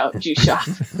check out Juice Shop.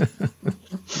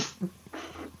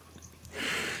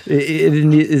 It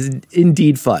is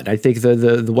indeed fun. I think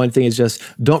the one thing is just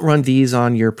don't run these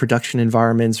on your production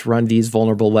environments. Run these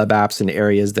vulnerable web apps in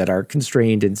areas that are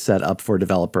constrained and set up for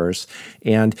developers.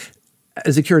 And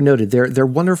as Akira noted, they're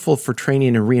wonderful for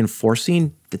training and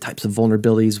reinforcing the types of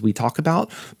vulnerabilities we talk about.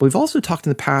 But we've also talked in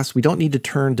the past, we don't need to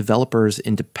turn developers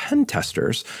into pen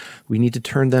testers. We need to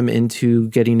turn them into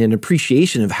getting an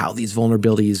appreciation of how these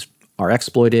vulnerabilities are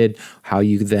exploited, how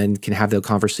you then can have the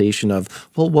conversation of,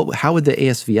 well, how would the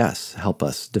ASVS help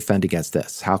us defend against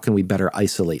this? How can we better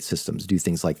isolate systems, do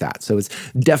things like that? So it's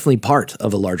definitely part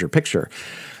of a larger picture.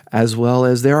 As well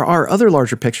as there are other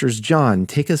larger pictures. John,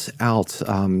 take us out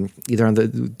either on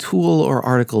the tool or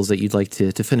articles that you'd like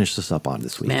to finish this up on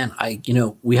this week. Man,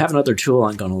 we have another tool.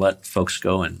 I'm going to let folks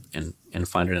go and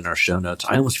find it in our show notes.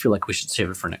 I almost feel like we should save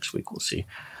it for next week. We'll see.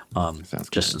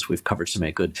 Since we've covered so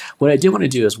many good. What I did want to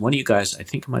do is one of you guys, I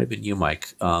think it might have been you,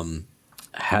 Mike,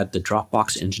 had the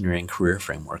Dropbox Engineering Career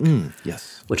Framework.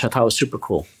 Yes. Which I thought was super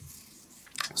cool.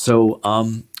 So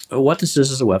what this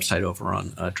is a website over on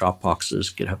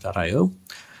Dropbox's GitHub.io,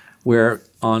 where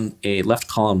on a left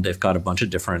column they've got a bunch of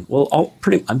different,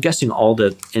 I'm guessing all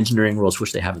the engineering roles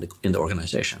which they have in the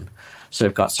organization. So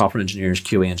they've got software engineers,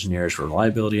 QA engineers,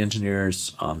 reliability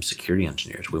engineers, security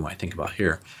engineers we might think about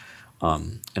here.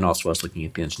 And also I was looking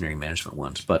at the engineering management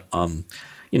ones. But,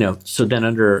 so then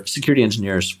under security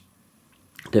engineers,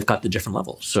 they've got the different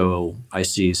levels. So I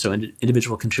see,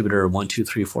 individual contributor 1, 2,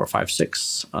 3, 4, 5,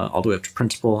 6, all the way up to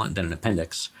principal, and then an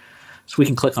appendix. So we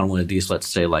can click on one of these, let's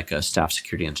say like a staff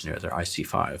security engineer, their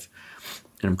IC5.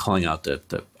 And I'm calling out the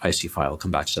IC file. I'll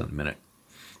come back to that in a minute.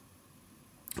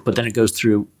 But then it goes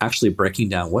through actually breaking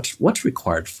down what's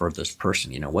required for this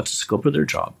person. What's the scope of their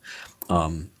job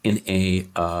in a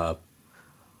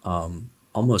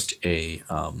almost a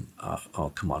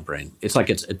oh, come on, brain. It's like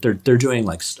they're doing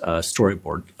like a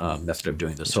storyboard method of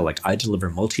doing this. So like I deliver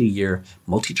multi-year,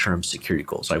 multi-term security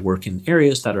goals. I work in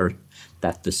areas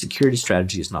that the security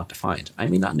strategy is not defined. I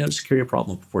may not know the security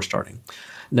problem before starting.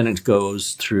 And then it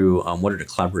goes through what are the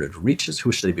collaborative reaches,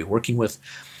 who should they be working with,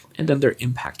 and then their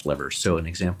impact levers. So an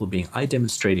example being I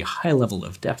demonstrate a high level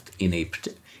of depth in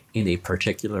in a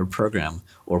particular program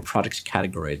or product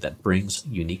category that brings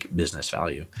unique business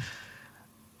value.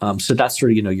 So that's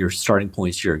sort of, your starting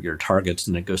points, your targets,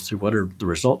 and it goes through what are the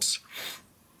results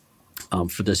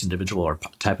for this individual or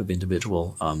type of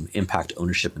individual, impact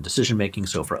ownership and decision making.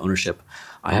 So for ownership,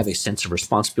 I have a sense of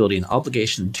responsibility and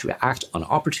obligation to act on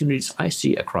opportunities I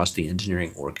see across the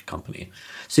engineering org company.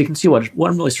 So you can see what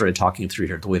I'm really sort of talking through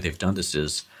here. The way they've done this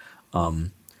is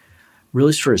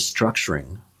really sort of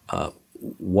structuring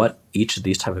what each of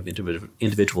these type of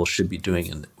individuals should be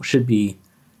doing and should be.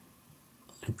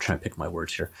 I'm trying to pick my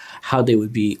words here. How they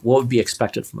would be, what would be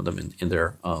expected from them in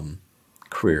their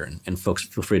career. And folks,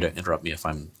 feel free to interrupt me if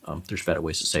there's better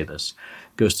ways to say this.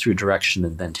 Goes through direction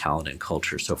and then talent and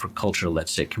culture. So for culture,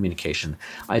 let's say communication.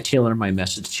 I tailor my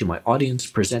message to my audience,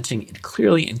 presenting it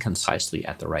clearly and concisely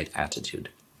at the right altitude.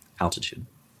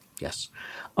 Yes.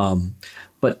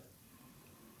 But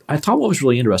I thought what was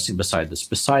really interesting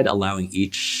beside allowing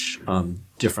each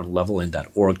different level in that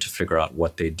org to figure out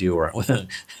what they do, or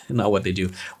not what they do,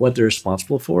 what they're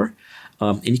responsible for.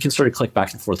 And you can sort of click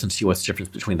back and forth and see what's the difference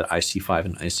between the IC5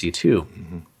 and IC2.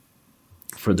 Mm-hmm.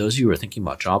 For those of you who are thinking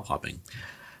about job hopping,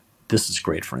 this is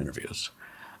great for interviews.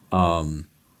 And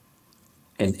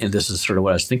this is sort of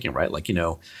what I was thinking, right? Like,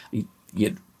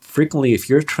 frequently, if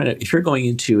you're going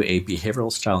into a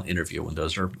behavioral style interview, when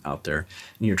those are out there,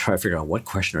 and you're trying to figure out what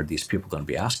question are these people going to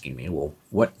be asking me, well,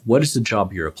 what is the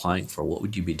job you're applying for? What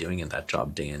would you be doing in that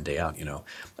job day in, day out?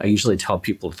 I usually tell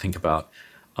people to think about,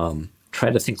 try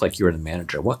to think like you're the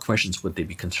manager. What questions would they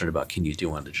be concerned about can you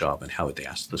do on the job, and how would they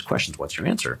ask those questions? What's your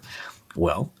answer?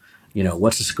 Well,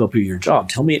 what's the scope of your job?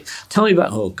 Tell me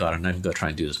about, oh God, I'm not even going to try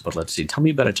and do this, but let's see. Tell me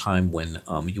about a time when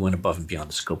you went above and beyond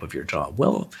the scope of your job.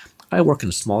 Well, I work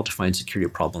in small defined security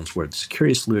problems where the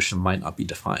security solution might not be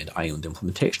defined. I own the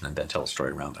implementation, and then tell a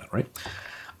story around that, right?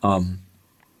 And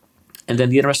then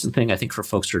the interesting thing, I think, for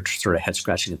folks who are sort of head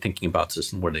scratching and thinking about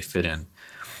this and where they fit in,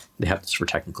 they have this for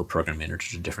technical program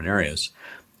managers in different areas,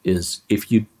 is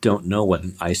if you don't know what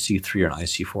an IC3 or an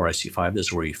IC4, IC5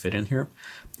 is, where you fit in here,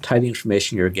 tie the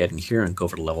information you're getting here and go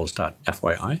over to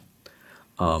levels.fyi.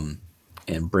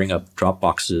 And bring up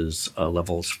Dropbox's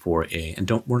levels for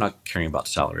we're not caring about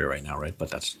salary right now, right?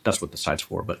 But that's what the site's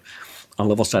for. But on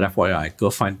levels.fyi, go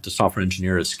find the software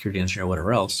engineer, the security engineer,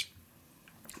 whatever else,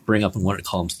 bring up in one of the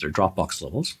columns their Dropbox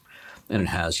levels. And it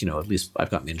has, at least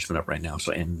I've got management up right now.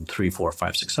 So N3, 4,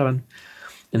 5, 6, 7.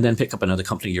 And then pick up another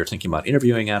company you're thinking about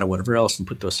interviewing at or whatever else and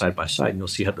put those side by side, and you'll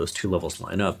see how those two levels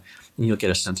line up. And you'll get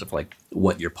a sense of like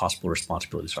what your possible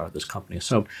responsibilities are at this company.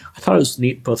 So I thought it was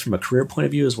neat, both from a career point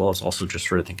of view, as well as also just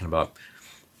sort of thinking about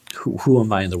who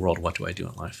am I in the world? What do I do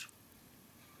in life?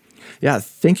 Yeah,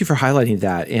 thank you for highlighting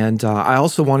that. And I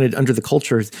also wanted, under the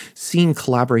culture, seeing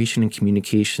collaboration and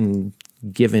communication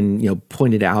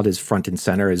pointed out as front and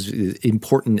center as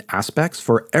important aspects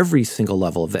for every single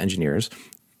level of the engineers.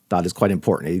 That is quite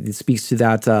important. It speaks to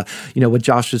that, what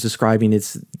Josh was describing.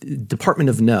 It's department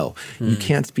of no. You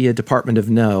can't be a department of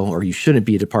no, or you shouldn't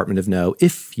be a department of no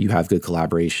if you have good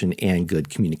collaboration and good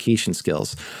communication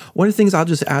skills. One of the things I'll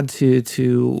just add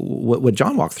to what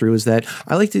John walked through is that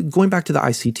I like to, going back to the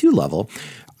IC2 level,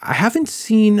 I haven't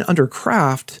seen under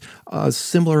craft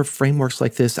similar frameworks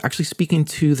like this actually speaking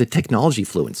to the technology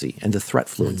fluency and the threat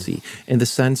fluency, in the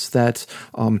sense that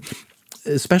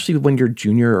especially when you're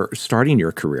junior or starting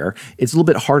your career, it's a little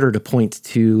bit harder to point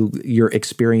to your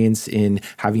experience in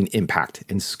having impact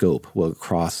and scope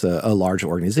across a large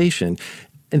organization.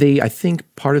 And I think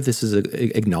part of this is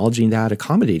acknowledging that,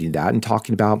 accommodating that, and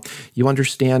talking about you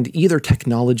understand either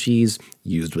technologies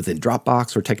used within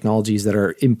Dropbox or technologies that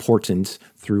are important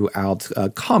throughout,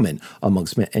 common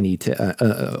amongst any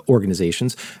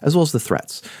organizations, as well as the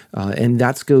threats. And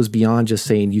that goes beyond just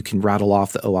saying you can rattle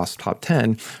off the OWASP top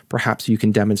 10. Perhaps you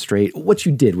can demonstrate what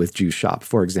you did with Juice Shop,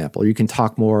 for example. You can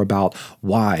talk more about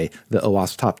why the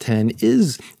OWASP top 10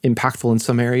 is impactful in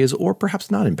some areas or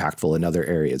perhaps not impactful in other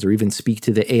areas, or even speak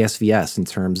to the ASVS in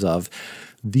terms of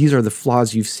these are the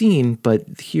flaws you've seen, but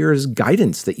here's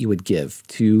guidance that you would give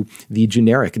to the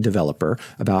generic developer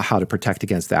about how to protect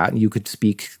against that. And you could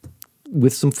speak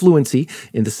with some fluency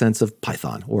in the sense of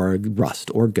Python or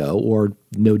Rust or Go or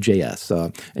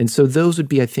Node.js. And so those would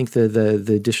be, I think,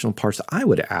 the additional parts I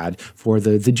would add for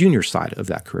the junior side of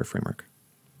that career framework.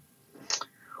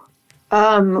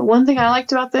 One thing I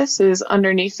liked about this is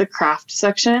underneath the craft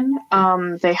section,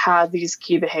 they had these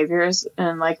key behaviors,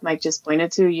 and like Mike just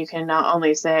pointed to, you can not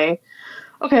only say,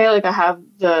 okay, like I have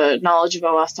the knowledge of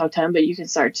OWASP top 10, but you can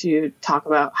start to talk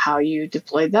about how you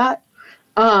deployed that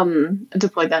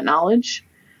knowledge.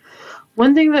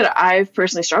 One thing that I've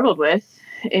personally struggled with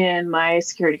in my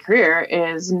security career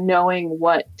is knowing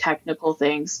what technical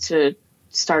things to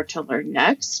start to learn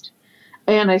next.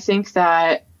 And I think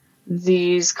that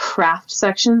these craft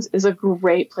sections is a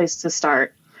great place to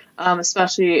start,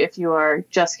 especially if you are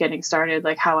just getting started,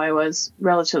 like how I was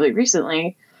relatively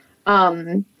recently.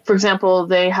 For example,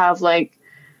 they have like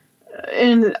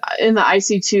in the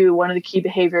IC2, one of the key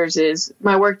behaviors is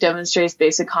my work demonstrates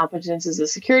basic competence as a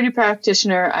security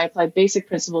practitioner. I apply basic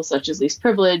principles such as least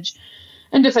privilege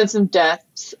and defense in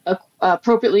depth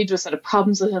appropriately to a set of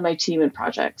problems within my team and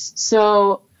projects.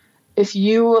 So if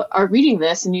you are reading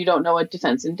this and you don't know what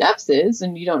defense in depth is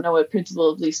and you don't know what principle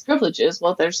of least privilege is,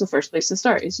 well, there's the first place to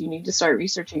start. Is you need to start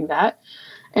researching that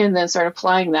and then start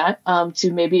applying that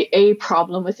to maybe a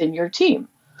problem within your team.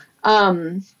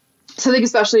 So I think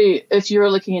especially if you're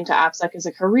looking into AppSec as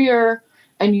a career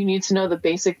and you need to know the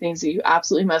basic things that you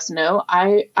absolutely must know,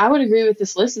 I would agree with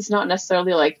this list. It's not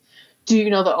necessarily like, do you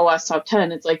know the OWASP top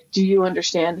 10? It's like, do you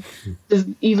understand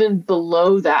even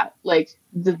below that, like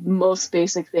the most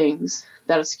basic things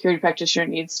that a security practitioner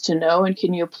needs to know? And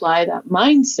can you apply that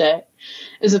mindset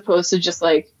as opposed to just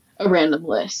like a random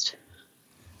list?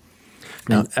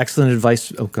 Now, excellent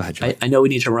advice. Oh, go ahead, John. I know we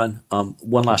need to run.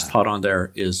 One last thought on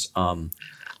there is,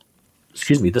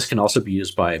 this can also be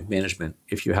used by management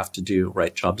if you have to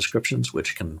write job descriptions,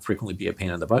 which can frequently be a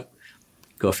pain in the butt.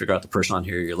 Go figure out the person on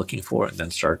here you're looking for and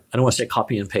then start, I don't want to say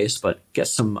copy and paste, but get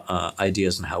some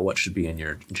ideas on what should be in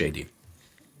your JD.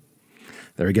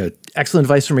 There we go. Excellent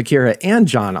advice from Akira and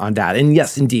John on that. And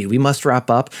yes, indeed, we must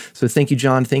wrap up. So thank you,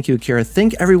 John. Thank you, Akira.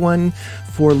 Thank everyone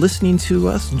for listening to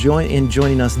us,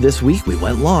 joining us this week. We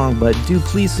went long, but do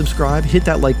please subscribe, hit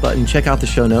that like button, check out the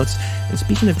show notes. And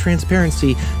speaking of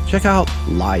transparency, check out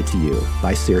Lie to You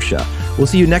by Saoirse. We'll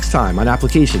see you next time on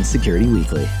Application Security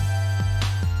Weekly.